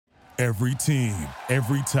Every team,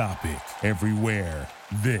 every topic, everywhere.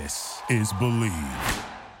 This is Believe.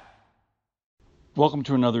 Welcome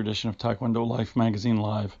to another edition of Taekwondo Life Magazine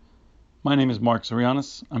Live. My name is Mark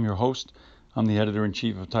Zarianis. I'm your host. I'm the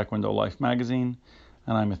editor-in-chief of Taekwondo Life Magazine,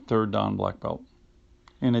 and I'm a third Dan black belt.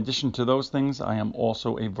 In addition to those things, I am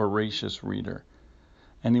also a voracious reader.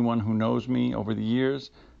 Anyone who knows me over the years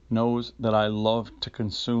knows that I love to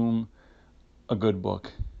consume a good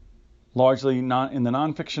book. Largely not in the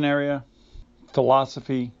nonfiction area,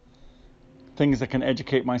 philosophy, things that can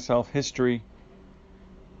educate myself, history,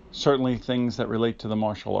 certainly things that relate to the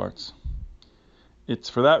martial arts. It's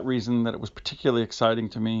for that reason that it was particularly exciting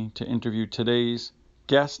to me to interview today's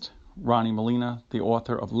guest, Ronnie Molina, the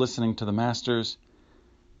author of Listening to the Masters,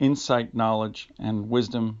 Insight, Knowledge, and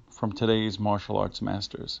Wisdom from Today's Martial Arts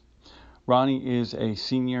Masters. Ronnie is a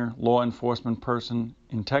senior law enforcement person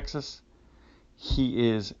in Texas. He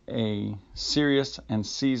is a serious and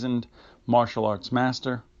seasoned martial arts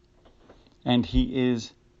master, and he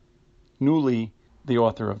is newly the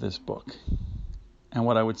author of this book. And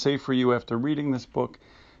what I would say for you after reading this book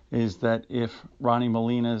is that if Ronnie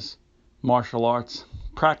Molina's martial arts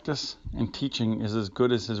practice and teaching is as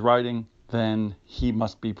good as his writing, then he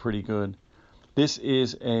must be pretty good. This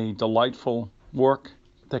is a delightful work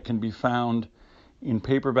that can be found in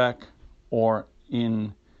paperback or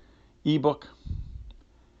in ebook.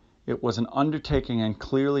 It was an undertaking and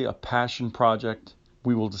clearly a passion project.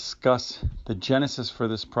 We will discuss the genesis for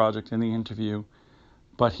this project in the interview,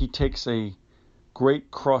 but he takes a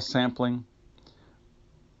great cross-sampling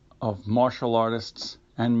of martial artists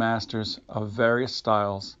and masters of various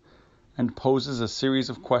styles and poses a series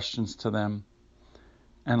of questions to them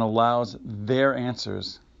and allows their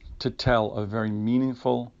answers to tell a very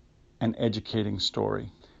meaningful and educating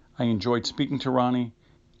story. I enjoyed speaking to Ronnie.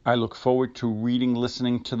 I look forward to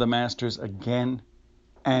listening to the Masters again,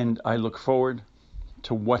 and I look forward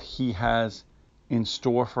to what he has in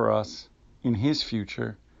store for us in his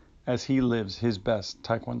future as he lives his best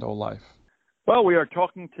Taekwondo life. Well, we are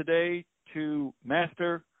talking today to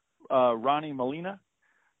Master Ronnie Molina,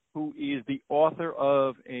 who is the author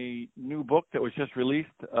of a new book that was just released,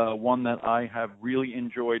 one that I have really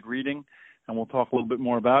enjoyed reading, and we'll talk a little bit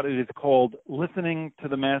more about it. It's called Listening to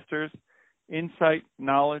the Masters, Insight,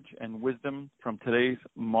 Knowledge, and Wisdom from Today's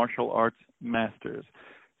Martial Arts Masters.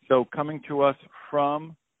 So coming to us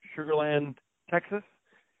from Sugar Land, Texas,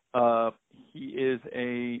 he'll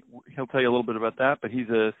tell you a little bit about that, but he's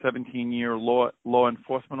a 17-year law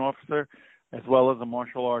enforcement officer, as well as a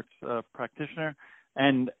martial arts practitioner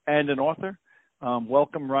and an author.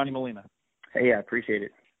 Welcome, Ronnie Molina. Hey, I appreciate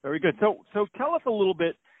it. Very good. So tell us a little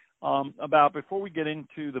bit about, before we get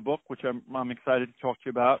into the book, which I'm excited to talk to you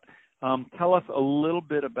about, tell us a little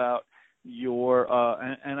bit about your,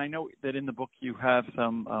 and I know that in the book you have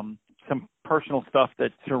some personal stuff that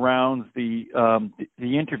surrounds the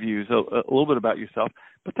interviews, a little bit about yourself,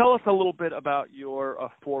 but tell us a little bit about your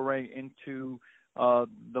foray into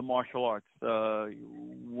the martial arts,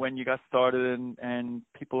 when you got started, and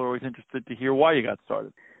people are always interested to hear why you got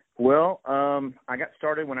started. Well, I got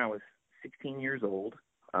started when I was 16 years old.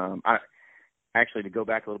 To go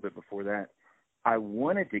back a little bit before that, I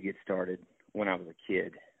wanted to get started when I was a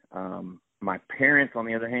kid. My parents, on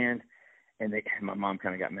the other hand, and my mom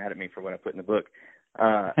kind of got mad at me for what I put in the book.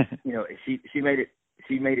 She made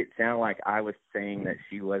it sound like I was saying that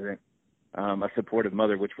she wasn't a supportive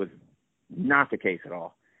mother, which was not the case at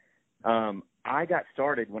all. I got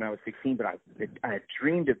started when I was 16, but I had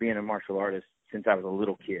dreamed of being a martial artist since I was a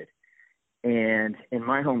little kid. And in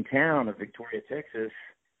my hometown of Victoria, Texas,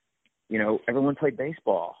 everyone played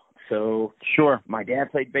baseball. So sure, my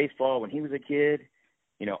dad played baseball when he was a kid.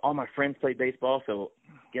 All my friends played baseball. So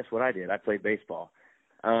guess what I did? I played baseball.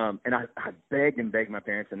 And I begged and begged my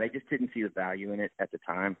parents, and they just didn't see the value in it at the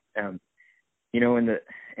time. In the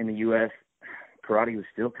U.S., karate was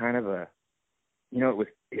still kind of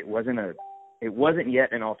it wasn't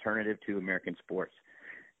yet an alternative to American sports.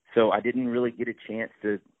 So I didn't really get a chance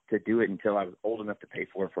to do it until I was old enough to pay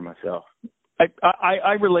for it for myself.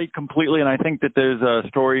 I relate completely, and I think that there's a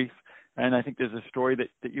story,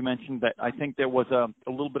 that you mentioned that I think there was a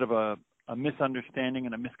little bit of a misunderstanding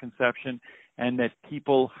and a misconception, and that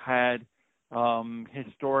people had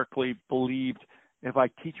historically believed, if I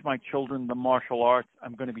teach my children the martial arts,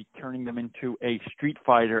 I'm going to be turning them into a street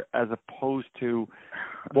fighter, as opposed to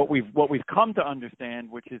what we've come to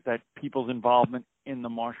understand, which is that people's involvement in the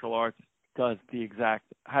martial arts has the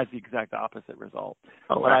exact opposite result.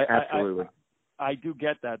 Oh, absolutely. I do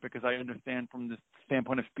get that, because I understand from the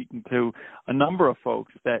standpoint of speaking to a number of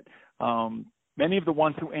folks that many of the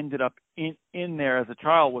ones who ended up in there as a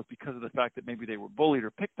child was because of the fact that maybe they were bullied or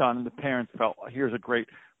picked on, and the parents felt, here's a great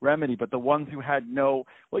remedy. But the ones who had you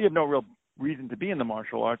have no real reason to be in the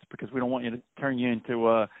martial arts, because we don't want you to turn you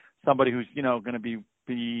into somebody who's, going to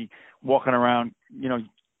be walking around,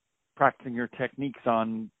 practicing your techniques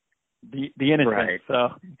on the innocent. Right.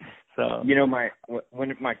 So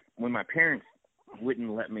when my parents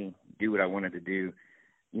wouldn't let me do what I wanted to do,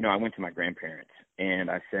 I went to my grandparents and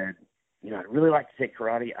I said, I'd really like to take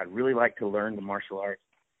karate. I'd really like to learn the martial arts.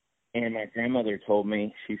 And my grandmother told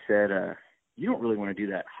me, she said, you don't really want to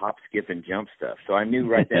do that hop, skip, and jump stuff. So I knew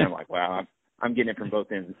right then, I'm like, wow, I'm getting it from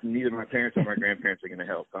both ends. Neither my parents or my grandparents are going to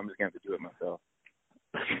help, so I'm just going to have to do it myself.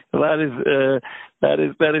 Well, that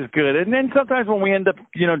is good. And then sometimes when we end up,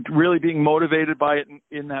 really being motivated by it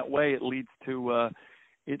in that way, it leads to a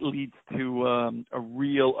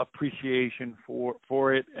real appreciation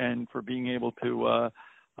for it, and for being able to.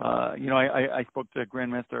 I spoke to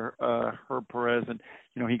Grandmaster Herb Perez, and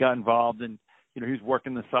he got involved, and he was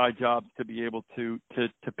working the side jobs to be able to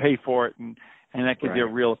pay for it, and that gives you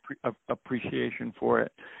a real appreciation for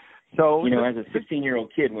it. So as a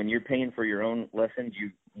 16-year-old kid, when you're paying for your own lessons,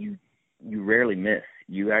 you rarely miss.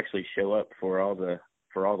 You actually show up for all the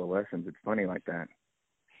lessons. It's funny like that.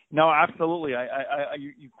 No, absolutely.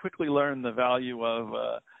 You quickly learn the value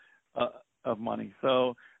of money.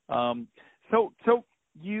 So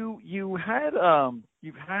you've had a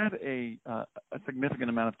significant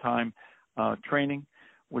amount of time training,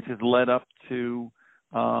 which has led up to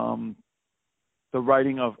the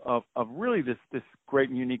writing of really this great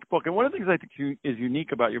and unique book. And one of the things I think is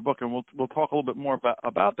unique about your book, and we'll talk a little bit more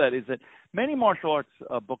about that, is that many martial arts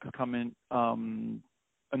books come in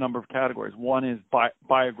a number of categories. One is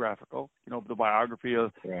biographical, the biography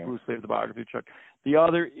of Bruce Lee, the biography of Chuck. The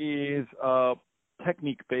other is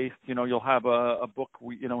technique-based. You'll have a book,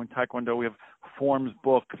 in Taekwondo we have forms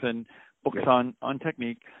books and books on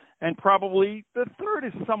technique. And probably the third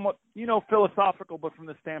is somewhat, philosophical, but from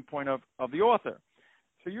the standpoint of the author.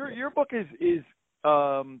 So your book is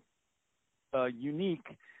unique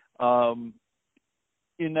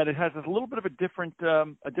in that it has a little bit of a different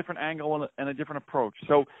angle and a different approach.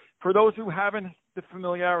 So for those who haven't the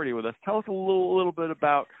familiarity with us, tell us a little bit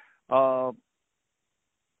about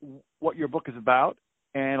what your book is about,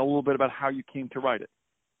 and a little bit about how you came to write it.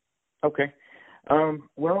 Okay.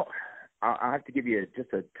 Well, I have to give you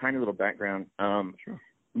just a tiny little background. Sure.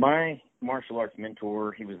 My martial arts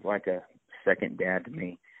mentor, he was like a second dad to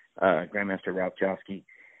me, Grandmaster Ralph Josky.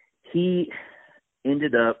 He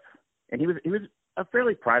ended up, and he was a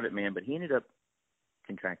fairly private man, but he ended up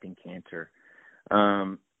contracting cancer.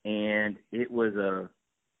 And it was a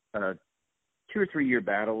 2 or 3 year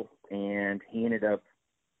battle, and he ended up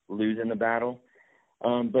losing the battle.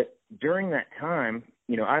 But during that time,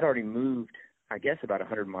 I'd already moved, I guess, about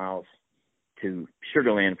 100 miles to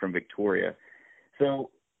Sugar Land from Victoria.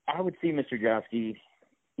 So I would see Mr. Josky,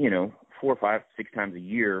 4, 5, 6 times a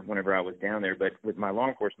year whenever I was down there. But with my law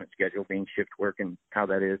enforcement schedule, being shift work and how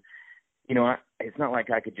that is, it's not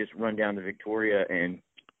like I could just run down to Victoria and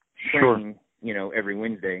train, every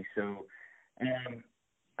Wednesday. So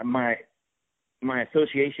my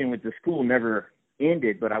association with the school never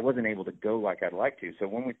ended, but I wasn't able to go like I'd like to. So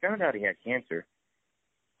when we found out he had cancer,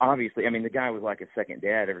 obviously, the guy was like a second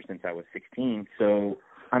dad ever since I was 16. So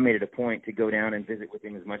I made it a point to go down and visit with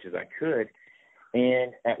him as much as I could.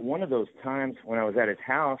 And at one of those times when I was at his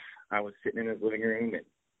house, I was sitting in his living room,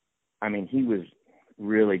 and he was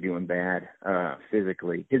really doing bad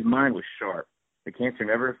physically. His mind was sharp. The cancer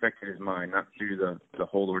never affected his mind, not through the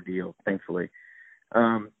whole ordeal, thankfully.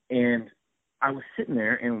 And I was sitting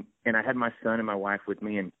there, and I had my son and my wife with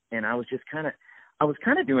me, and I was just kind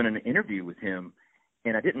of doing an interview with him,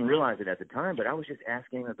 and I didn't realize it at the time, but I was just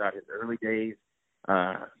asking him about his early days,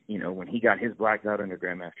 when he got his black belt under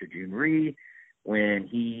Grandmaster June Rhee, when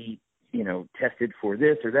he, tested for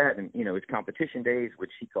this or that, and, his competition days,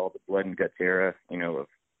 which he called the blood and guts era, of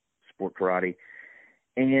sport karate.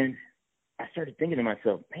 And I started thinking to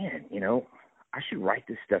myself, man, I should write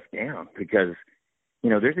this stuff down because,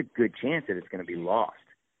 there's a good chance that it's going to be lost.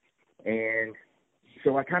 And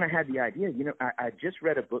so I kind of had the idea, I just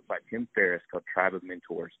read a book by Tim Ferriss called Tribe of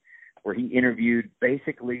Mentors, where he interviewed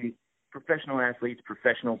basically professional athletes,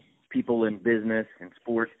 professional people in business and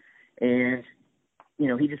sports. And,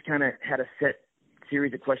 he just kind of had a set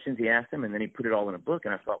series of questions he asked them, and then he put it all in a book.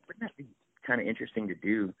 And I thought, wouldn't that be kind of interesting to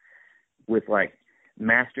do with like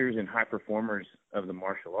masters and high performers of the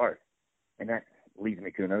martial arts? And that leads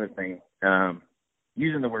me to another thing.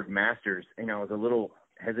 Using the word masters, I was a little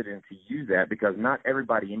hesitant to use that because not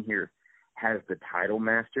everybody in here has the title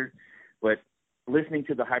master, but listening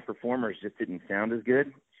to the high performers just didn't sound as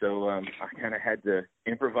good. So I kind of had to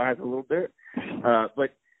improvise a little bit.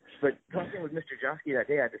 But talking with Mr. Joski that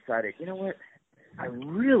day, I decided, you know what, I'd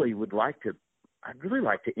really like to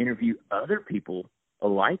interview other people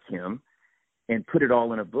like him and put it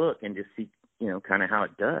all in a book and just see, kind of how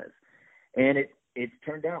it does. And it's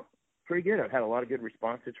turned out pretty good. I've had a lot of good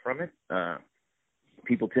responses from it.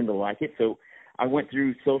 People tend to like it. So I went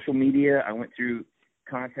through social media. I went through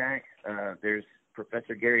contacts. There's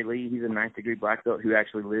Professor Gary Lee. He's a 9th degree black belt who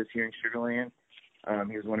actually lives here in Sugar Land.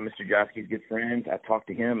 He was one of Mr. Joski's good friends. I talked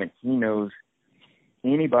to him, and he knows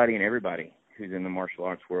anybody and everybody who's in the martial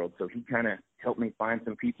arts world. So he kind of helped me find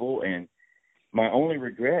some people. And my only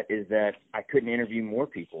regret is that I couldn't interview more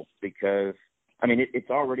people because, it's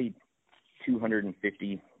already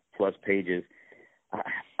 250 plus pages.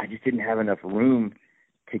 I just didn't have enough room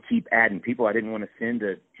to keep adding people. I didn't want to send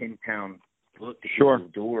a 10-pound book to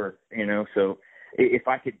people's door, So if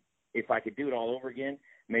I could do it all over again,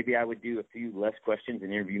 maybe I would do a few less questions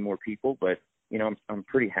and interview more people. But I'm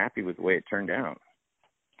pretty happy with the way it turned out.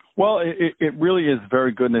 Well, it really is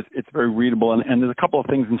very good, and it's very readable. And there's a couple of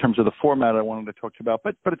things in terms of the format I wanted to talk to you about,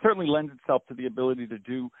 but it certainly lends itself to the ability to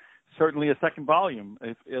do certainly a second volume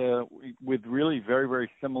with really very, very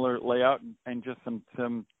similar layout and just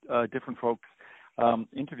some different folks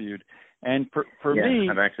interviewed. And for me,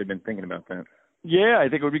 I've actually been thinking about that. Yeah, I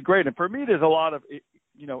think it would be great. And for me, there's a lot of,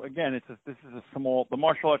 again, this is a small. The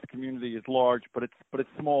martial arts community is large, but it's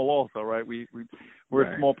small also, right? We're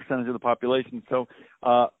right. A small percentage of the population. So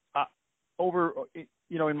over,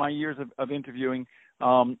 in my years of interviewing,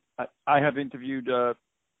 I have interviewed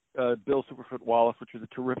Bill Superfoot Wallace, which was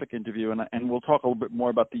a terrific interview, and we'll talk a little bit more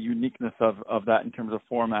about the uniqueness of that in terms of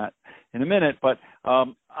format in a minute. But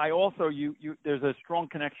I also, there's a strong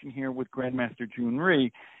connection here with Grandmaster Jun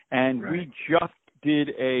Rhee, and right. we just did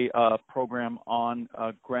a program on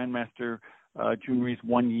Grandmaster Jun Rhee's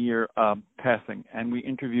 1 year passing, and we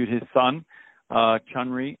interviewed his son, Chun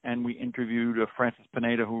Rhee, and we interviewed Francis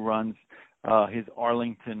Pineda, who runs his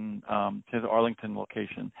Arlington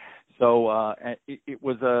location. So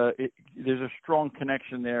there's a strong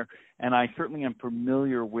connection there, and I certainly am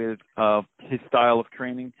familiar with his style of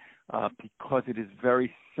training because it is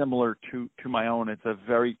very similar to my own. It's a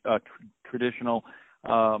very traditional,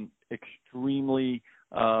 extremely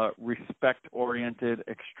respect-oriented,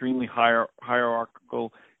 extremely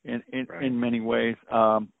hierarchical in many ways,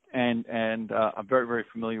 and I'm very, very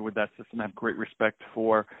familiar with that system. I have great respect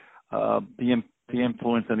for the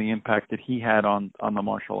influence and the impact that he had on the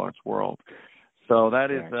martial arts world. So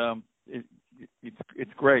that is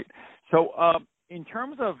it's great. So in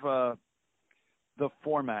terms of the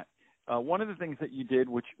format, one of the things that you did,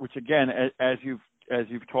 which again, as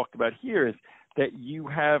you've talked about here, is that you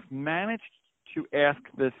have managed to ask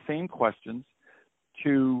the same questions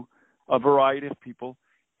to a variety of people,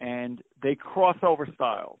 and they cross over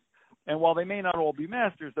styles. And while they may not all be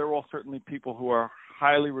masters, they're all certainly people who are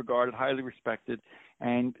highly regarded, highly respected,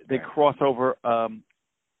 and they cross over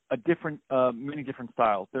many different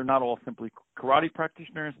styles. They're not all simply karate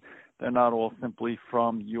practitioners. They're not all simply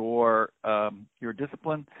from your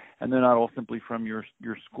discipline, and they're not all simply from your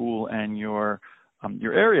school and your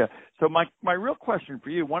area. So my real question for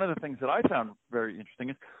you, one of the things that I found very interesting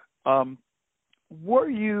is, were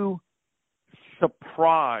you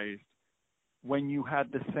surprised when you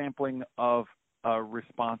had the sampling of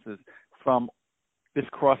responses from this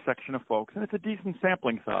cross-section of folks, and it's a decent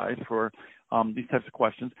sampling size for these types of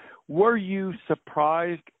questions? Were you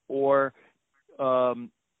surprised, or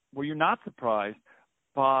were you not surprised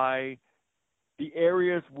by the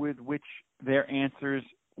areas with which their answers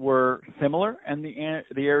were similar and the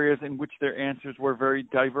areas in which their answers were very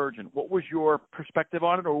divergent? What was your perspective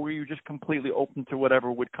on it, or were you just completely open to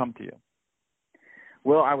whatever would come to you?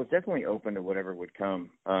 Well, I was definitely open to whatever would come.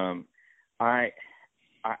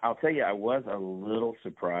 I'll tell you, I was a little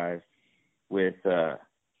surprised with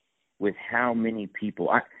how many people.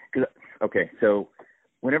 So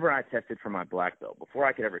whenever I tested for my black belt, before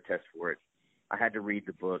I could ever test for it, I had to read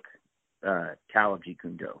the book Tao of Jeet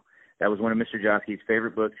Kune Do. That was one of Mr. Joski's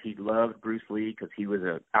favorite books. He loved Bruce Lee because he was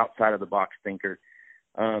a outside of the box thinker.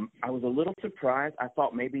 I was a little surprised. I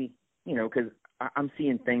thought maybe, because I'm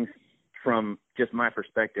seeing things from just my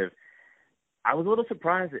perspective. I was a little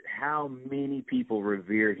surprised at how many people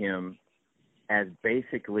revere him as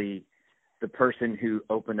basically the person who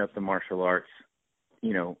opened up the martial arts,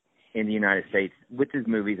 in the United States with his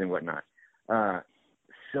movies and whatnot.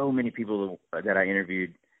 So many people that I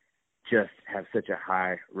interviewed just have such a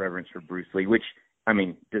high reverence for Bruce Lee, which,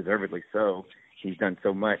 deservedly so. He's done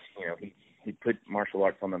so much. He put martial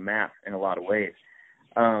arts on the map in a lot of ways.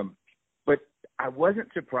 But I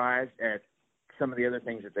wasn't surprised at some of the other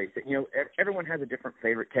things that they said. You know, everyone has a different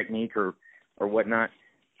favorite technique or whatnot.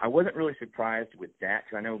 I wasn't really surprised with that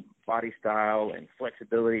because I know body style and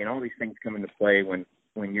flexibility and all these things come into play when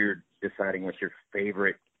you're deciding what your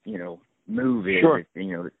favorite, you know, move is, Sure.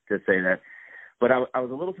 you know, to say that. But I was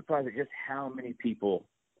a little surprised at just how many people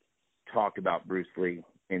talked about Bruce Lee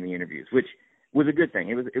in the interviews, which was a good thing.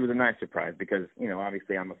 It was a nice surprise because, you know,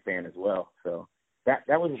 obviously I'm a fan as well. So that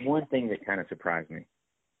was one thing that kind of surprised me.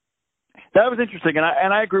 That was interesting,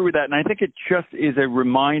 and I agree with that. And I think it just is a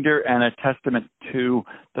reminder and a testament to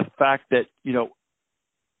the fact that, you know,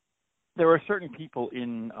 there are certain people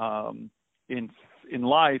in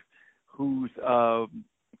life whose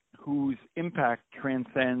impact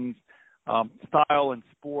transcends style and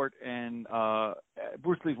sport, and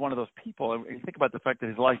Bruce Lee is one of those people. And you think about the fact that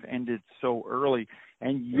his life ended so early,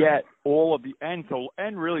 and yet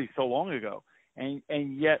really so long ago, and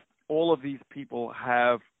yet all of these people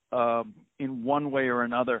have, in one way or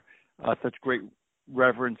another, such great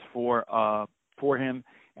reverence for him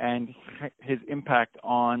and his impact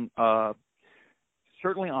on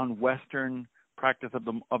certainly on Western practice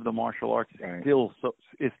of the martial arts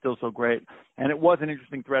is still so great. And it was an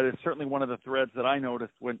interesting thread. It's certainly one of the threads that I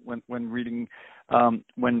noticed when reading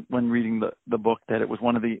the book, that it was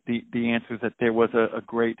one of the answers, that there was a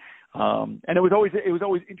great and it was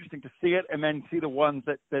always interesting to see it and then see the ones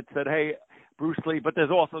that said, hey, Bruce Lee, but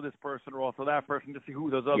there's also this person or also that person, to see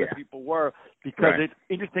who those other people were, because it's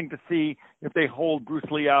interesting to see if they hold Bruce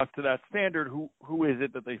Lee out to that standard, who is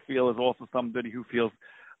it that they feel is also somebody who feels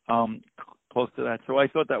close to that. So I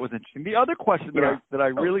thought that was interesting. The other question that I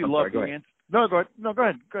really loved the answer. No, go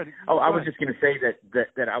ahead. Oh, I was just going to say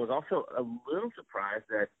that I was also a little surprised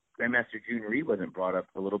that Grandmaster Jun Rhee wasn't brought up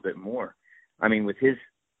a little bit more. I mean, with his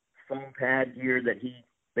foam pad gear that he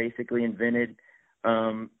basically invented,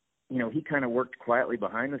 you know, he kind of worked quietly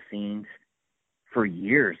behind the scenes for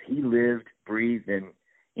years. He lived, breathed, and,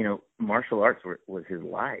 you know, martial arts was his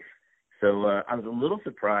life. So I was a little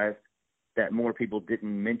surprised that more people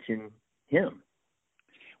didn't mention him.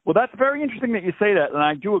 Well, that's very interesting that you say that, and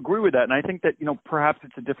I do agree with that. And I think that, you know, perhaps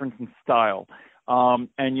it's a difference in style.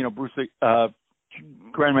 And, you know, Bruce Lee,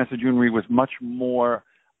 Grandmaster Jun Rhee was much more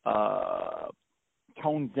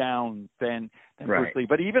toned down than Bruce Lee.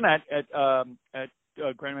 But even at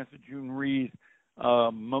Grandmaster Jun Rhee's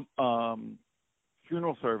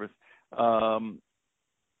funeral service,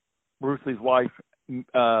 Bruce Lee's wife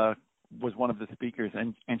was one of the speakers,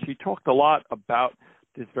 and she talked a lot about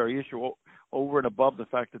this very issue, over and above the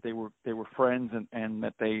fact that they were friends and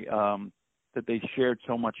that they shared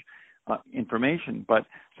so much information. But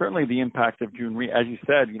certainly the impact of Jun Rhee, as you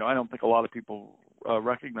said, you know, I don't think a lot of people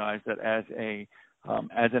recognize that as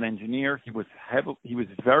an engineer, he was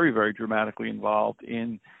very, very dramatically involved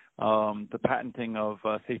in the patenting of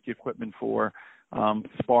safety equipment for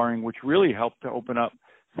sparring, which really helped to open up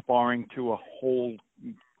sparring to a whole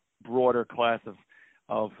broader class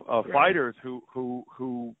of fighters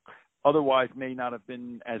who otherwise may not have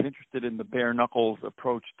been as interested in the bare knuckles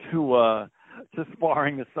approach to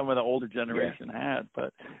sparring as some of the older generation had.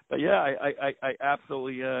 But yeah, I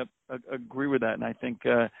absolutely agree with that, and I think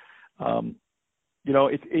you know,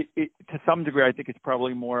 it to some degree, I think it's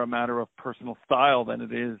probably more a matter of personal style than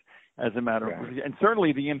it is as a matter of, and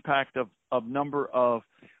certainly the impact of number of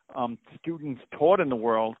students taught in the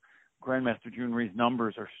world. Grandmaster Jun Rhee's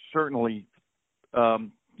numbers are certainly,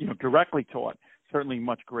 you know, directly taught, certainly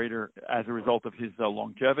much greater as a result of his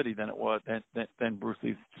longevity than it was than Bruce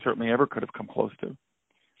Lee certainly ever could have come close to.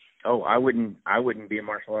 Oh, I wouldn't be a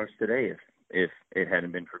martial artist today if it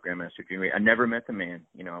hadn't been for Grandmaster Jun Rhee. I never met the man.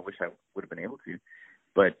 You know, I wish I would have been able to,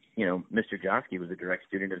 but you know, Mr. Jofsky was a direct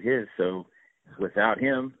student of his, so without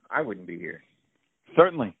him, I wouldn't be here.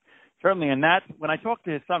 Certainly. And that, when I talked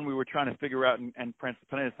to his son, we were trying to figure out and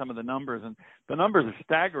put in some of the numbers, and the numbers are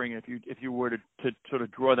staggering if you were to sort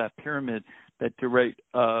of draw that pyramid that direct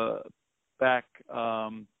back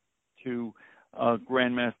to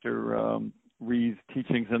Grandmaster Rhee's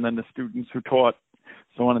teachings, and then the students who taught,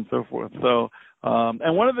 so on and so forth. So,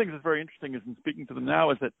 and one of the things that's very interesting is in speaking to them now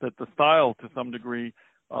is that the style, to some degree,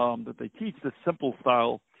 that they teach, the simple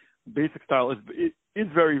style, basic style, is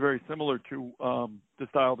very, very similar to the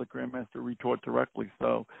style that Grandmaster Rhee taught directly.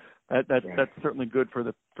 So that's certainly good for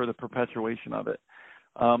the perpetuation of it.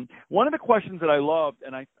 One of the questions that I loved,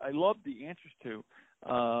 and I loved the answers to,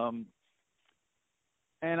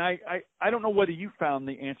 and I don't know whether you found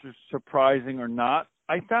the answers surprising or not.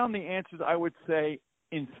 I found the answers, I would say,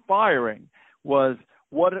 inspiring. Was,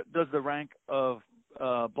 what does the rank of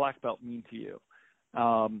black belt mean to you?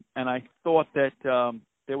 And I thought that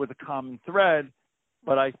there was a common thread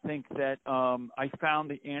but I think that I found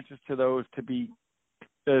the answers to those to be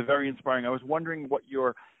very inspiring. I was wondering what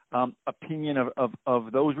your opinion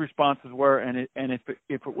of those responses were, and if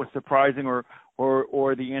it was surprising or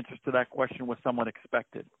the answers to that question was somewhat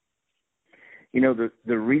expected. The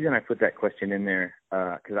reason I put that question in there,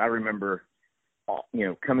 because I remember,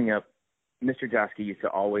 coming up, Mr. Josky used to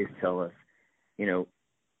always tell us,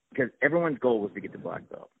 because everyone's goal was to get the black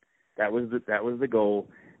belt. That was the goal.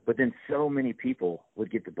 But then so many people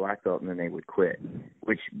would get the black belt and then they would quit,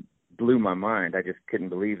 which blew my mind. I just couldn't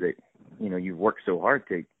believe that, you worked so hard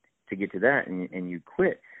to get to that and you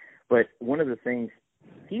quit. But one of the things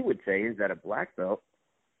he would say is that a black belt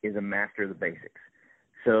is a master of the basics.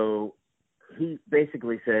 So he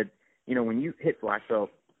basically said, when you hit black belt,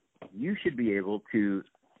 you should be able to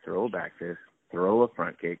throw a back fist, throw a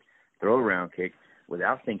front kick, throw a round kick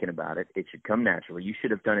without thinking about it. It should come naturally. You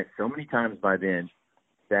should have done it so many times by then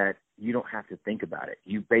that you don't have to think about it.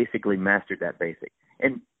 You basically mastered that basic.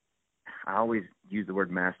 And I always use the word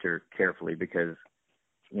master carefully because,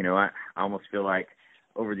 I almost feel like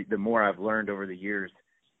the more I've learned over the years,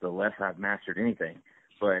 the less I've mastered anything.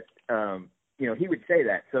 But, he would say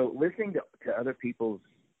that. So listening to other people's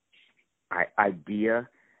idea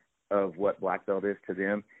of what black belt is to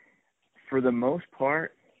them, for the most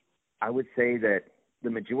part, I would say that the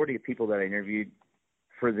majority of people that I interviewed,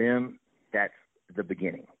 for them, that's the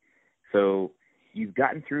beginning. So you've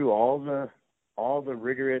gotten through all the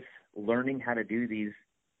rigorous learning how to do these,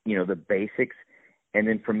 the basics, and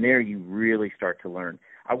then from there you really start to learn.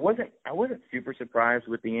 I wasn't super surprised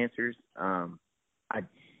with the answers.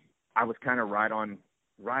 I was kind of right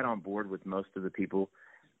on board with most of the people,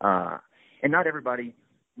 and not everybody.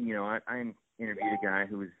 I interviewed a guy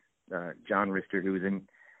who was John Rister,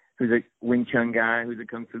 who's a Wing Chun guy, who's a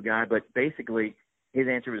Kung Fu guy, but basically his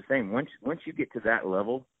answer was the same. Once you get to that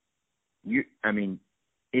level,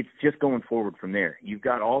 it's just going forward from there. You've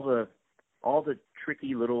got all the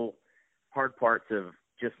tricky little hard parts of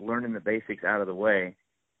just learning the basics out of the way,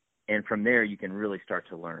 and from there you can really start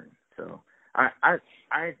to learn. So I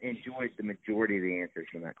enjoyed the majority of the answers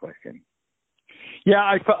from that question. Yeah,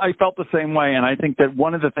 I felt the same way, and I think that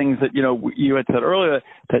one of the things that you had said earlier,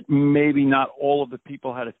 that maybe not all of the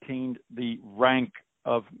people had attained the rank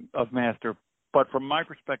of master, but from my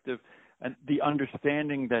perspective, and the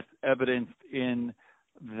understanding that's evidenced in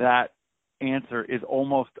that answer is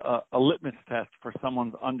almost a litmus test for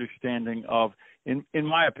someone's understanding of, in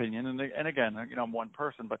my opinion, and again, I'm one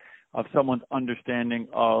person, but of someone's understanding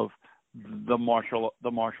of the martial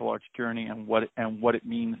arts journey and what it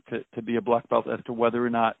means to be a black belt, as to whether or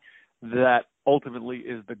not that ultimately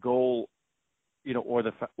is the goal, or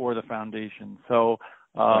the foundation. So,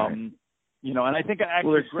 right. And I think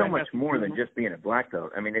actually, there's so much more than just being a black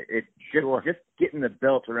belt. Just getting the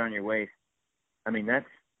belt around your waist. That's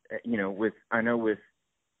with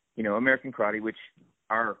American Karate, which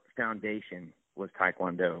our foundation was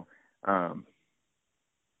Taekwondo.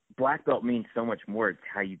 Black belt means so much more. It's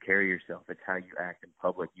how you carry yourself. It's how you act in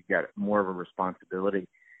public. You've got more of a responsibility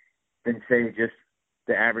than, say, just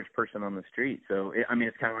the average person on the street. So, it's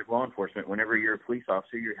kind of like law enforcement. Whenever you're a police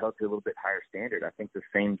officer, you're held to a little bit higher standard. I think the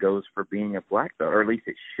same goes for being a black belt, or at least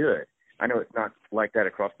it should. I know it's not like that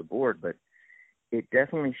across the board, but it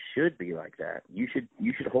definitely should be like that. You should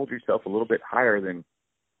hold yourself a little bit higher than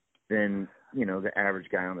the average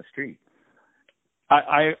guy on the street.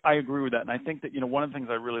 I agree with that, and I think that one of the things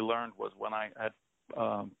I really learned was when I had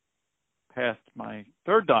passed my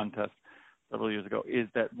third Dan test several years ago, is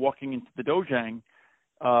that walking into the dojang,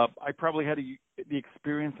 I probably had the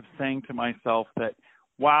experience of saying to myself that,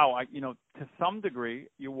 wow, to some degree,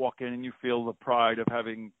 you walk in and you feel the pride of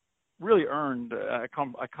having really earned. I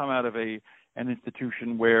come out of an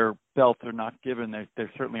institution where belts are not given; they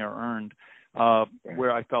certainly are earned.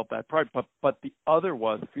 Where I felt that pride, but the other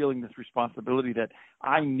was feeling this responsibility that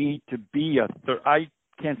I need to be I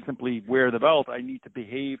can't simply wear the belt. I need to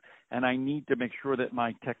behave, and I need to make sure that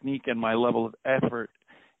my technique and my level of effort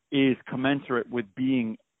is commensurate with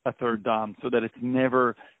being a third Dan, so that it's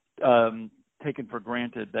never taken for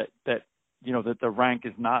granted that the rank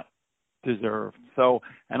is not deserved. So,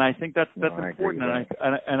 and I think that's important,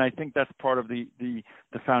 and I think that's part of the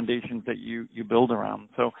foundations that you build around.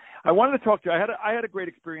 So, I wanted to talk to you. I had a great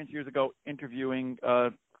experience years ago interviewing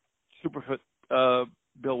Superfoot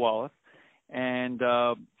Bill Wallace, and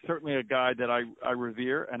certainly a guy that I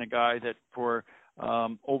revere, and a guy that for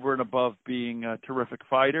over and above being a terrific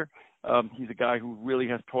fighter, he's a guy who really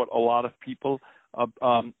has taught a lot of people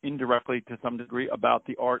indirectly to some degree about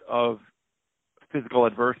the art of physical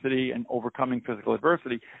adversity and overcoming physical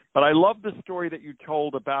adversity. But I love the story that you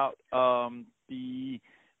told about the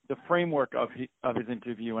the framework of his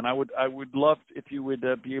interview, and I would love if you would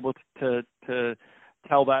be able to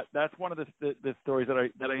tell that. That's one of the stories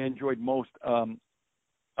that I enjoyed most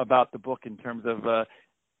about the book in terms of,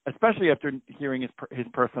 especially after hearing his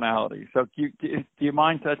personality. So do you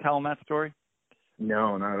mind telling that story?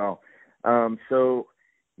 No, not at all. So,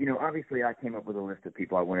 obviously I came up with a list of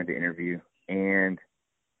people I wanted to interview, and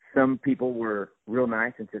some people were real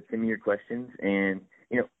nice and said, send me your questions. And,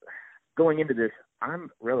 going into this, I'm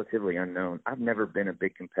relatively unknown. I've never been a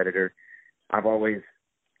big competitor. I've always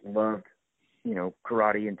loved,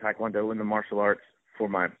 karate and taekwondo and the martial arts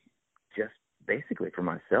just basically for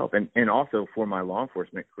myself and also for my law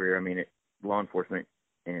enforcement career. I mean, law enforcement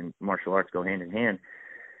and martial arts go hand in hand.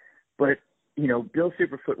 But, Bill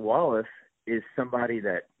Superfoot Wallace is somebody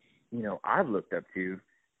that, I've looked up to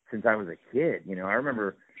since I was a kid. I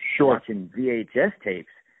remember watching VHS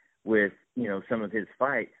tapes with, some of his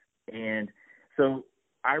fights. And so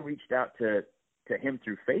I reached out to him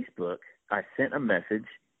through Facebook. I sent a message,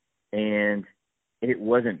 and it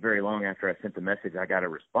wasn't very long after I sent the message, I got a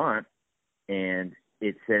response, and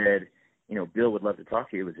it said, Bill would love to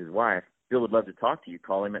talk to you. It was his wife. Bill would love to talk to you.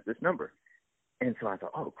 Call him at this number. And so I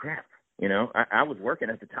thought, oh, crap. I was working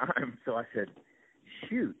at the time. So I said,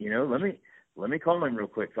 shoot, let me call him real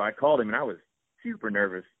quick. So I called him, and I was super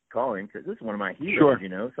nervous calling because this is one of my heroes,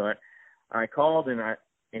 So I called,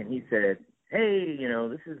 and he said, hey,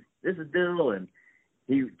 this is Bill. And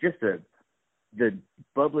he just the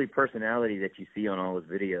bubbly personality that you see on all his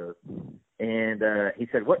videos. And he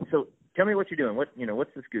said, so tell me what you're doing.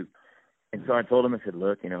 What's the scoop? And so I told him, I said,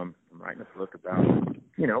 look, I'm writing this book about,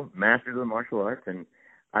 masters of the martial arts, and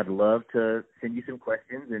I'd love to send you some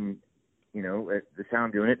questions, and, the how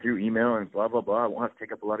I'm doing it through email and blah, blah, blah. I won't have to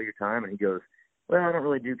take up a lot of your time. And he goes, well, I don't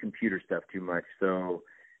really do computer stuff too much. So,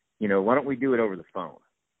 why don't we do it over the phone?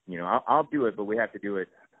 I'll do it, but we have to do it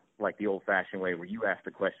like the old-fashioned way where you ask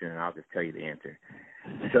the question and I'll just tell you the answer.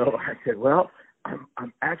 So I said, well,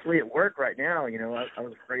 I'm actually at work right now. I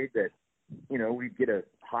was afraid that, we'd get a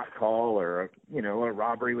hot call or, a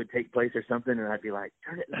robbery would take place or something, and I'd be like,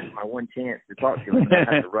 darn it, this is my one chance to talk to him, and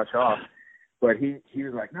I'd have to rush off. But he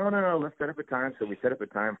was like, no, let's set up a time. So we set up a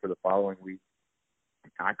time for the following week.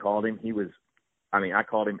 I called him. I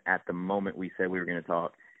called him at the moment we said we were going to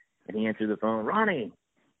talk, and he answered the phone, Ronnie,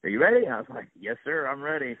 are you ready? I was like, yes, sir, I'm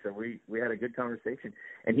ready. So we had a good conversation.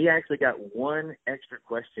 And he actually got one extra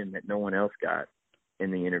question that no one else got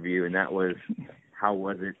in the interview, and that was, how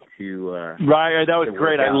was it to right, that was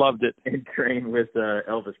great. I loved it. And train with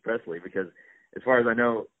Elvis Presley, because as far as I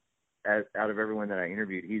know, out of everyone that I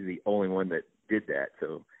interviewed, he's the only one that did that.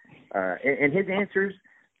 So, and his answers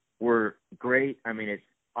were great. I mean, it's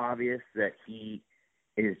obvious that he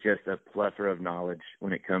is just a plethora of knowledge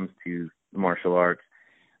when it comes to martial arts.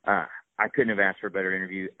 I couldn't have asked for a better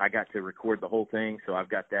interview. I got to record the whole thing, so I've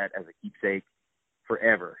got that as a keepsake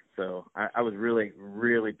forever. So I was really,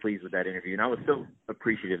 really pleased with that interview, and I was so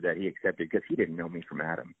appreciative that he accepted, because he didn't know me from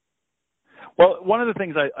Adam. Well, one of the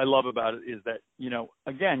things I love about it is that,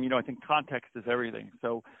 again, I think context is everything.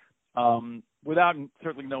 So without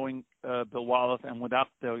certainly knowing Bill Wallace, and without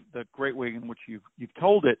the great way in which you've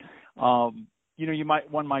told it,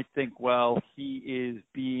 one might think, well, he is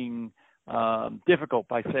being difficult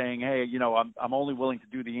by saying, hey, I'm only willing to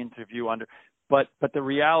do the interview under, but the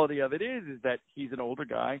reality of it is that he's an older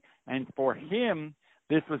guy, and for him,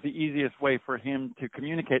 this was the easiest way for him to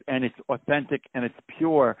communicate, and it's authentic and it's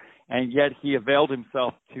pure, and yet he availed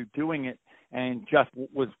himself to doing it and just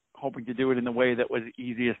was hoping to do it in the way that was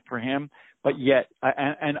easiest for him. But yet,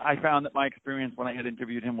 and I found that my experience when I had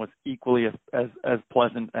interviewed him was equally as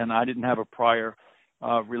pleasant, and I didn't have a prior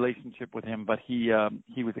relationship with him, but he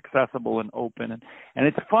was accessible and open, and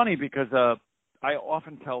it's funny because I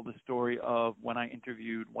often tell the story of when I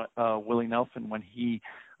interviewed Willie Nelson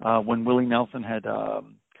when Willie Nelson had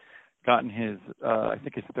gotten his I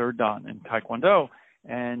think his third dan in Taekwondo,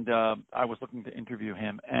 and I was looking to interview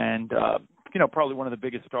him, and probably one of the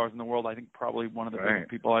biggest stars in the world. I think probably one of the biggest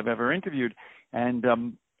people I've ever interviewed, and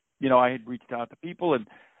I had reached out to people, and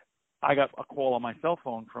I got a call on my cell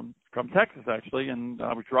phone from Texas, actually, and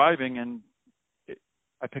I was driving, and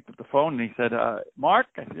I picked up the phone, and he said, Mark,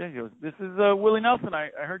 I said, yeah. He goes, this is Willie Nelson. I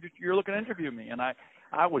heard you're looking to interview me. And I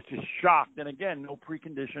was just shocked. And again, no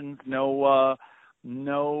preconditions, no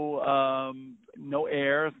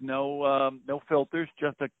airs, no filters,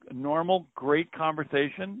 just a normal, great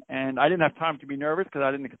conversation. And I didn't have time to be nervous because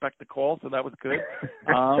I didn't expect the call, so that was good.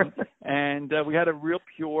 And we had a real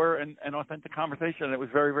pure and authentic conversation. And it was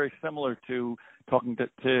very, very similar to talking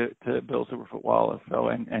to Bill Superfoot Wallace. So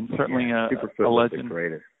and certainly a legend. The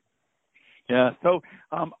greatest. Yeah. So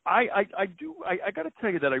I got to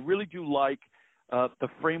tell you that I really do like the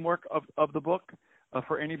framework of the book.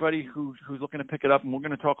 For anybody who's looking to pick it up, and we're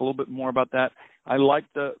going to talk a little bit more about that. I like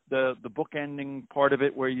the book ending part of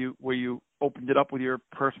it, where you opened it up with your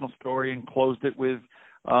personal story and closed it with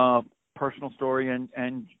personal story,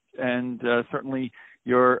 and certainly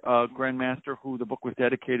your grandmaster, who the book was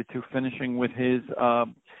dedicated to, finishing with his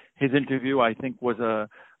interview. I think was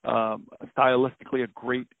stylistically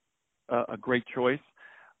a great choice.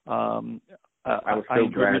 I was so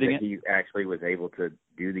glad that he actually was able to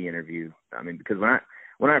do the interview. I mean, because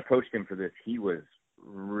when I approached him for this, he was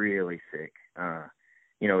really sick.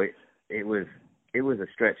 It was a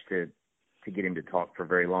stretch to get him to talk for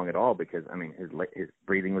very long at all, because I mean his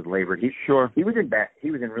breathing was labored. He was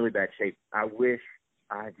in really bad shape. I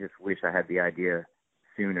just wish I had the idea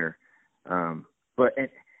sooner. But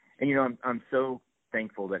I'm so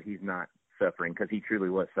thankful that he's not suffering, because he truly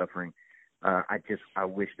was suffering. I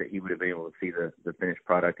wish that he would have been able to see the finished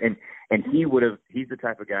product, and he's the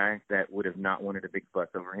type of guy that would have not wanted a big fuss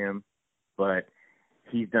over him, but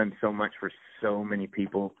he's done so much for so many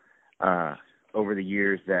people over the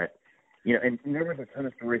years that, and there was a ton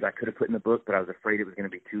of stories I could have put in the book, but I was afraid it was going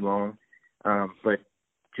to be too long. But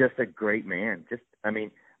just a great man.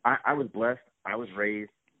 I was blessed. I was raised.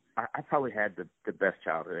 I probably had the best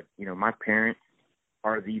childhood. My parents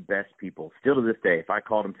are the best people. Still to this day, if I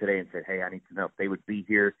called them today and said, hey, I need some help, they would be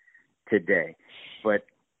here today. But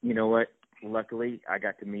you know what? Luckily, I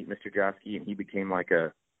got to meet Mr. Jofsky, and he became like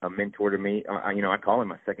a mentor to me. I call him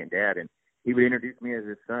my second dad, and he would introduce me as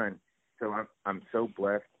his son. So I'm so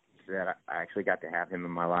blessed that I actually got to have him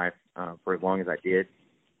in my life for as long as I did.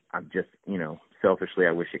 I'm just, selfishly,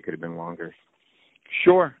 I wish it could have been longer.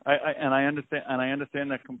 Sure, I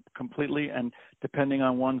understand that completely. And depending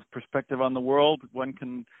on one's perspective on the world, one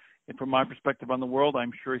can, from my perspective on the world,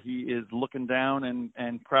 I'm sure he is looking down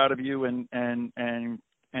and proud of you and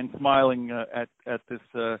smiling at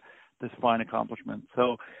this fine accomplishment.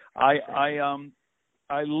 So I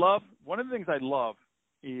love, one of the things I love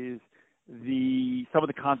is some of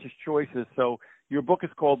the conscious choices. So your book is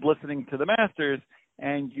called Listening to the Masters,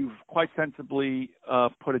 and you've quite sensibly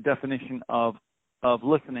put a definition of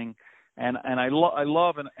listening, and I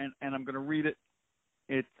love, and I'm going to read it.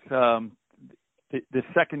 It's the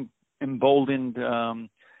second emboldened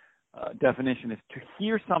definition is to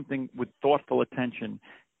hear something with thoughtful attention,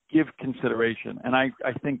 give consideration, and I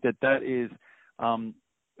think that is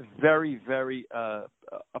very, very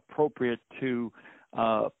appropriate to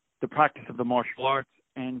the practice of the martial arts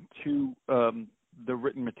and to the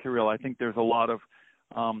written material. I think there's a lot of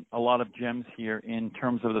gems here in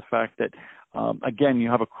terms of the fact that, again, you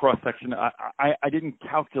have a cross-section. I didn't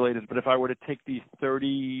calculate it, but if I were to take these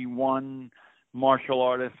 31 martial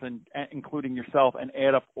artists, and including yourself, and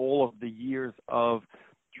add up all of the years of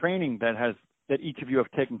training that each of you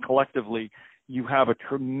have taken collectively, you have a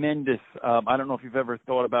tremendous, I don't know if you've ever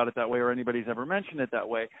thought about it that way or anybody's ever mentioned it that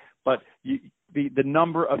way, but the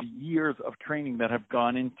number of years of training that have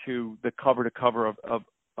gone into the cover to cover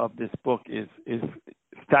of this book is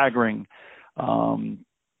staggering.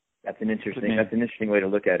 That's an interesting way to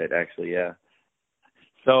look at it, actually. Yeah.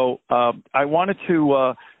 So I wanted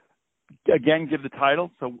to again give the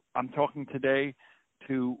title. So I'm talking today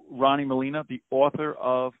to Ronnie Molina, the author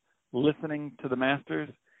of Listening to the Masters: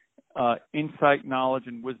 Insight, Knowledge,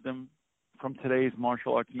 and Wisdom from Today's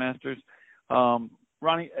Martial Arts Masters.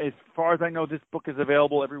 Ronnie, as far as I know, this book is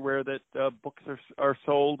available everywhere that books are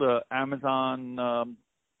sold, Amazon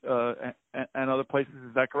and other places.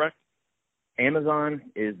 Is that correct? Amazon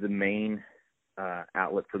is the main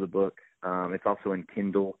outlet for the book. It's also in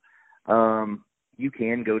Kindle. You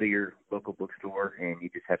can go to your local bookstore, and you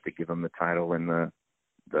just have to give them the title and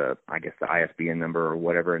the ISBN number or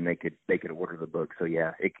whatever, and they could order the book. So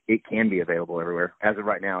yeah, it can be available everywhere. As of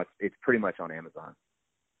right now, it's pretty much on Amazon.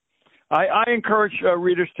 I encourage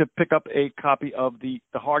readers to pick up a copy of the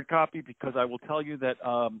hard copy, because I will tell you that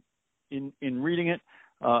in reading it,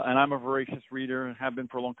 and I'm a voracious reader and have been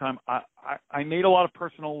for a long time, I made a lot of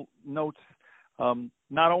personal notes,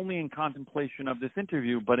 not only in contemplation of this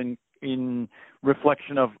interview, but in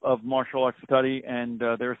reflection of martial arts study. And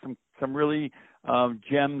there are some really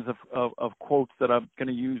gems of quotes that I'm going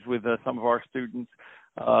to use with some of our students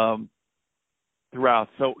throughout.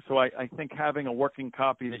 So I think having a working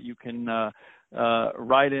copy that you can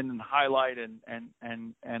write in and highlight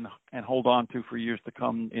and hold on to for years to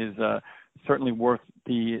come is certainly worth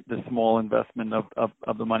the small investment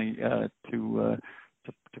of the money to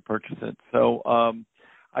purchase it. So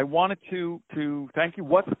I wanted to thank you.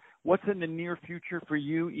 What's in the near future for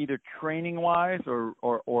you, either training wise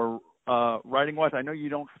or writing-wise. I know you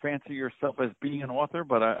don't fancy yourself as being an author,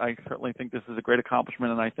 but I certainly think this is a great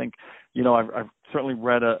accomplishment, and I think, I've certainly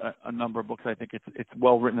read a number of books. I think it's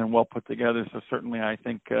well written and well put together. So certainly, I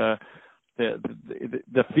think the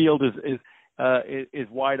field is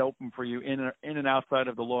wide open for you in and outside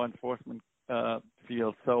of the law enforcement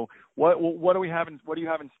field. So what do we have what do you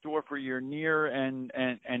have in store for your near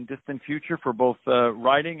and distant future for both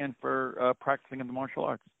writing and for practicing in the martial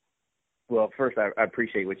arts? Well, first, I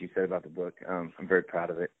appreciate what you said about the book. I'm very proud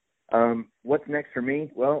of it. What's next for me?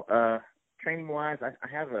 Well, training-wise, I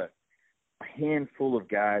have a handful of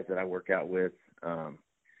guys that I work out with,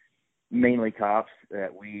 mainly cops,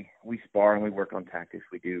 that we spar and we work on tactics.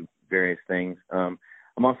 We do various things.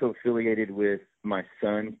 I'm also affiliated with my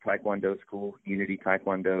son's Taekwondo school, Unity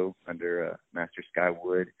Taekwondo, under Master Sky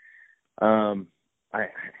Wood. I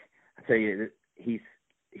tell you, he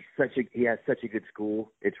has such a good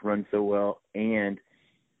school. It's run so well, and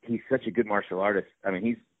he's such a good martial artist. I mean,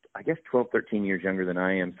 he's, I guess, 12, 13 years younger than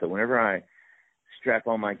I am. So whenever I strap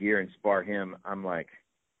on my gear and spar him, I'm like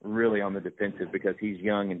really on the defensive because he's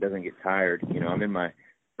young and doesn't get tired. I'm in my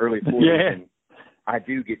early 40s and I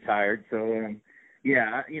do get tired. So,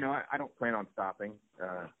 I don't plan on stopping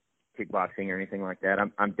kickboxing or anything like that.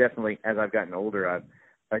 I'm definitely, as I've gotten older, I've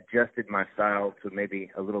adjusted my style to maybe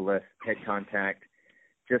a little less head contact,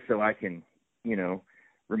 just so I can,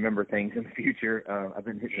 remember things in the future. I've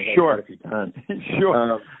been hitting the head quite a few times.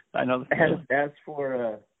 Sure. I know. As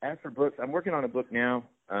for books, I'm working on a book now.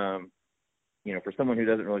 For someone who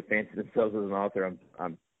doesn't really fancy themselves as an author,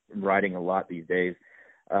 I'm writing a lot these days.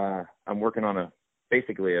 I'm working on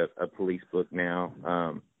basically a police book now.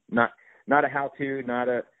 Not a how-to,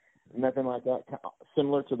 nothing like that.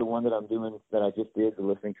 Similar to the one that I'm doing that I just did, the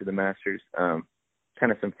Listening to the Masters.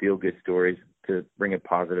 Kind of some feel-good stories to bring a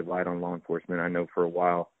positive light on law enforcement. I know for a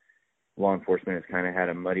while law enforcement has kind of had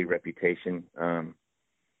a muddy reputation,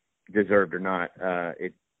 deserved or not. I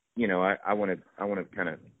want to kind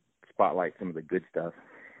of spotlight some of the good stuff.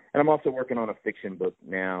 And I'm also working on a fiction book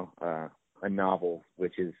now, a novel,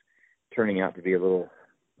 which is turning out to be a little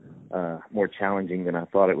more challenging than I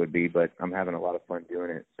thought it would be, but I'm having a lot of fun doing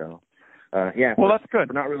it. So. Well, that's good.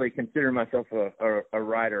 I'm not really considering myself a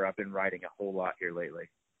writer. I've been writing a whole lot here lately.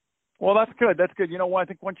 Well, that's good. That's good. You know what? I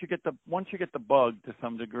think once you get the bug to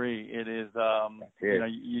some degree, it is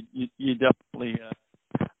you definitely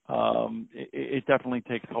it definitely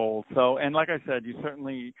takes hold. So, and like I said, you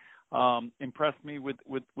certainly impressed me with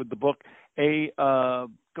the book.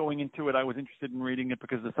 Going into it, I was interested in reading it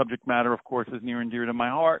because the subject matter, of course, is near and dear to my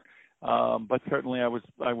heart. But certainly, I was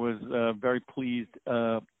very pleased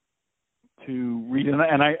to read it,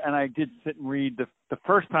 and I did sit and read the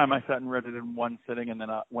first time. I sat and read it in one sitting, and then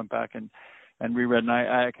I went back and reread, and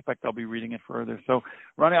I expect I'll be reading it further. So,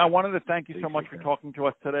 Ronnie, I wanted to thank you so much for talking to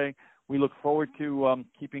us today. We look forward to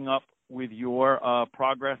keeping up with your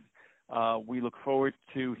progress. We look forward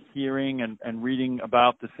to hearing and reading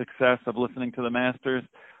about the success of Listening to the Masters,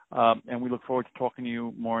 and we look forward to talking to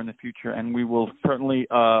you more in the future. And we will certainly,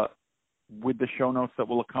 with the show notes that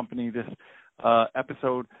will accompany this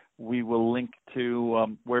episode, we will link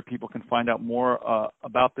to where people can find out more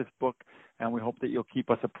about this book, and we hope that you'll keep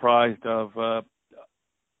us apprised of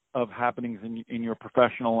happenings in your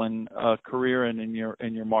professional and career and in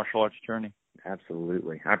your martial arts journey.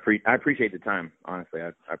 Absolutely. I appreciate the time. Honestly,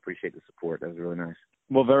 I appreciate the support. That was really nice.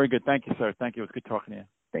 Well, very good. Thank you, sir. Thank you. It was good talking to you.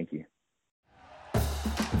 Thank you.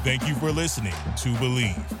 Thank you for listening to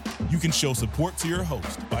Believe. You can show support to your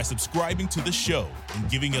host by subscribing to the show and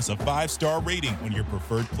giving us a 5-star rating on your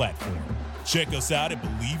preferred platform. Check us out at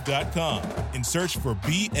Believe.com and search for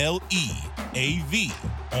BLEAV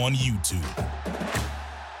on YouTube.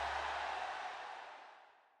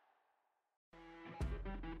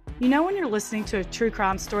 You know when you're listening to a true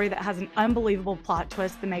crime story that has an unbelievable plot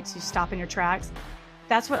twist that makes you stop in your tracks?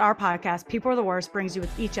 That's what our podcast, People Are the Worst, brings you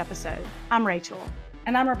with each episode. I'm Rachel.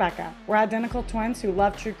 And I'm Rebecca. We're identical twins who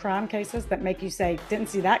love true crime cases that make you say, didn't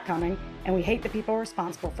see that coming, and we hate the people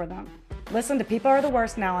responsible for them. Listen to People Are the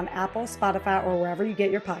Worst now on Apple, Spotify, or wherever you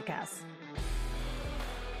get your podcasts.